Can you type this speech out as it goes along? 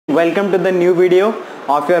Welcome to the new video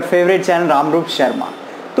of your favourite channel Ram रूप शर्मा।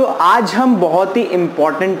 तो आज हम बहुत ही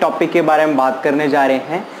इम्पॉर्टेंट टॉपिक के बारे में बात करने जा रहे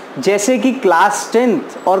हैं, जैसे कि क्लास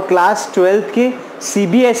 10th और क्लास 12th के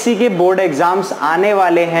CBSE के बोर्ड एग्जाम्स आने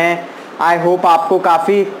वाले हैं। आई होप आपको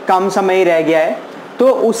काफ़ी कम समय ही रह गया है, तो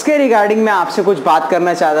उसके रिगार्डिंग मैं आपसे कुछ बात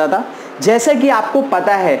करना चाहता था। जैसे कि आपको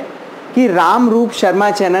पता है कि राम रूप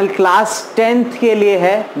शर्मा चैनल क्लास 10th के लिए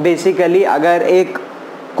है। बेसिकली अगर एक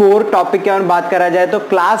कोर टॉपिक के बारे में बात करा जाए तो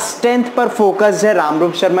क्लास 10th पर फोकस है राम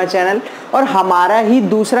रूप शर्मा चैनल, और हमारा ही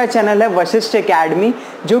दूसरा चैनल है वशिष्ठ एकेडमी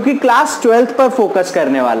जो कि क्लास 12th पर फोकस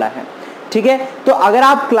करने वाला है। ठीक है, तो अगर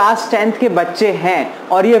आप क्लास 10th के बच्चे हैं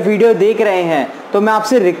और ये वीडियो देख रहे हैं तो मैं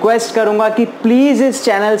आपसे रिक्वेस्ट करूंगा कि प्लीज़ इस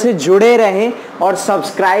चैनल से जुड़े रहें और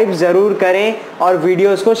सब्सक्राइब ज़रूर करें और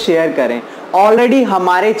वीडियोस को शेयर करें। ऑलरेडी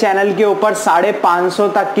हमारे चैनल के ऊपर 550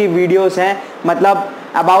 तक की वीडियोस हैं, मतलब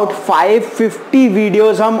अबाउट 550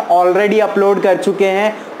 वीडियोस हम ऑलरेडी अपलोड कर चुके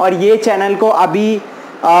हैं, और ये चैनल को अभी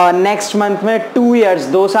नेक्स्ट मंथ में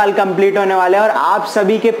 2 साल कंप्लीट होने वाले हैं। और आप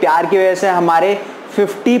सभी के प्यार की वजह से हमारे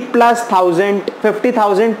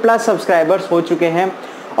 50,000 प्लस सब्सक्राइबर्स हो चुके हैं,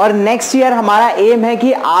 और नेक्स्ट ईयर हमारा एम है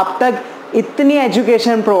कि आप तक इतनी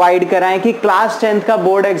एजुकेशन प्रोवाइड कराएं कि क्लास 10th का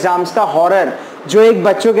बोर्ड एग्जाम्स का हॉरर जो एक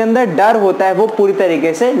बच्चों के अंदर डर होता है वो पूरी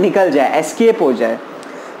तरीके से निकल जाए, एस्केप हो जाए।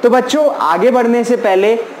 तो बच्चों, आगे बढ़ने से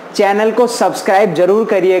पहले चैनल को सब्सक्राइब जरूर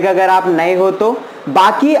करिएगा अगर आप नए हो तो।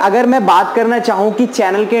 बाकी अगर मैं बात करना चाहूँ कि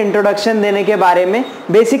चैनल के इंट्रोडक्शन देने के बारे में,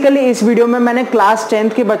 बेसिकली इस वीडियो में मैंने क्लास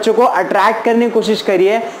 10th के बच्चों को अट्रैक्ट करने की कोशिश करी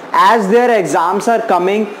है। As their exams are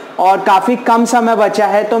coming और काफ़ी कम समय बचा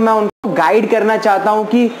है, तो मैं उनको गाइड करना चाहता हूं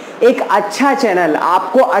कि एक अच्छा चैनल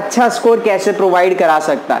आपको अच्छा स्कोर कैसे प्रोवाइड करा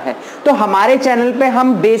सकता है। तो हमारे चैनल पे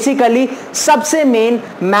हम बेसिकली सबसे मेन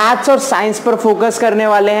मैथ्स और साइंस पर फोकस करने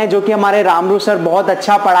वाले हैं, जो कि हमारे रामरू सर बहुत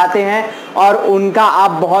अच्छा पढ़ाते हैं और उनका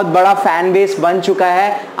आप बहुत बड़ा फैन बेस बन चुका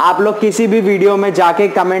है। आप लोग किसी भी वीडियो में जाके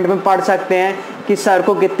कमेंट में पढ़ सकते हैं कि सर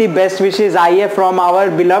को कितनी बेस्ट विशेज आई है फ्रॉम आवर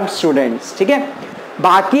बिलव्ड स्टूडेंट्स। ठीक है,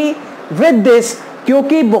 बाकी विद दिस,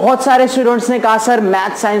 क्योंकि बहुत सारे स्टूडेंट्स ने कहा सर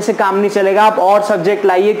मैथ साइंस से काम नहीं चलेगा, आप और सब्जेक्ट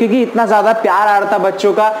लाइए, क्योंकि इतना ज़्यादा प्यार आ रहा था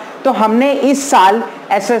बच्चों का, तो हमने इस साल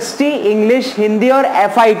SST, इंग्लिश, हिंदी और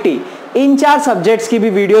FIT इन 4 सब्जेक्ट्स की भी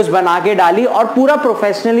वीडियोस बना के डाली और पूरा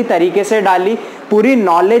प्रोफेशनली तरीके से डाली, पूरी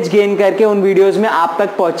नॉलेज गेन करके उन वीडियोस में आप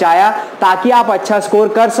तक पहुंचाया ताकि आप अच्छा स्कोर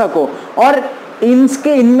कर सको। और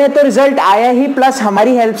इनमें तो रिजल्ट आया ही, प्लस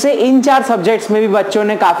हमारी हेल्प से इन 4 सब्जेक्ट्स में भी बच्चों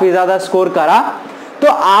ने काफ़ी ज़्यादा स्कोर करा। तो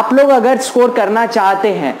आप लोग अगर स्कोर करना चाहते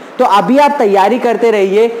हैं तो अभी आप तैयारी करते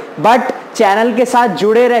रहिए, बट चैनल के साथ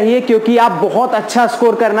जुड़े रहिए, क्योंकि आप बहुत अच्छा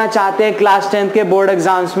स्कोर करना चाहते हैं क्लास 10th के बोर्ड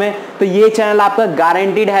एग्जाम्स में, तो ये चैनल आपका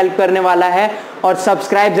गारंटीड हेल्प करने वाला है। और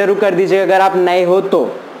सब्सक्राइब जरूर कर दीजिएगा अगर आप नए हो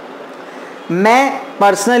तो। मैं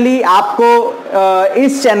पर्सनली आपको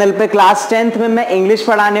इस चैनल पे क्लास 10th में मैं इंग्लिश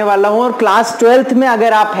पढ़ाने वाला हूँ, और क्लास 12th में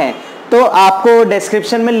अगर आप हैं तो आपको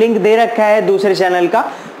डिस्क्रिप्शन में लिंक दे रखा है दूसरे चैनल का,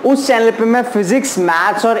 उस चैनल पे मैं फिजिक्स,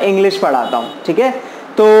 मैथ्स और इंग्लिश पढ़ाता हूँ। ठीक है,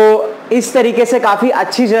 तो इस तरीके से काफ़ी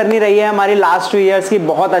अच्छी जर्नी रही है हमारी लास्ट 2 इयर्स की,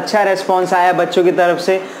 बहुत अच्छा रेस्पॉन्स आया है बच्चों की तरफ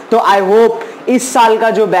से। तो आई होप इस साल का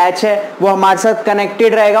जो बैच है वो हमारे साथ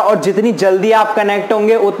कनेक्टेड रहेगा, और जितनी जल्दी आप कनेक्ट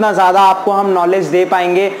होंगे उतना ज़्यादा आपको हम नॉलेज दे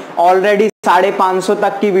पाएंगे। ऑलरेडी 550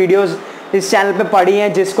 तक की वीडियोज़ इस चैनल पे पढ़ी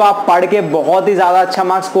हैं, जिसको आप पढ़ के बहुत ही ज़्यादा अच्छा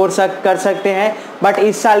मार्क्स स्कोर कर सकते हैं। बट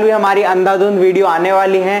इस साल भी हमारी अंधाधुंध वीडियो आने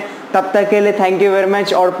वाली हैं। तब तक के लिए थैंक यू वेरी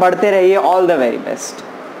मच, और पढ़ते रहिए। All the very best.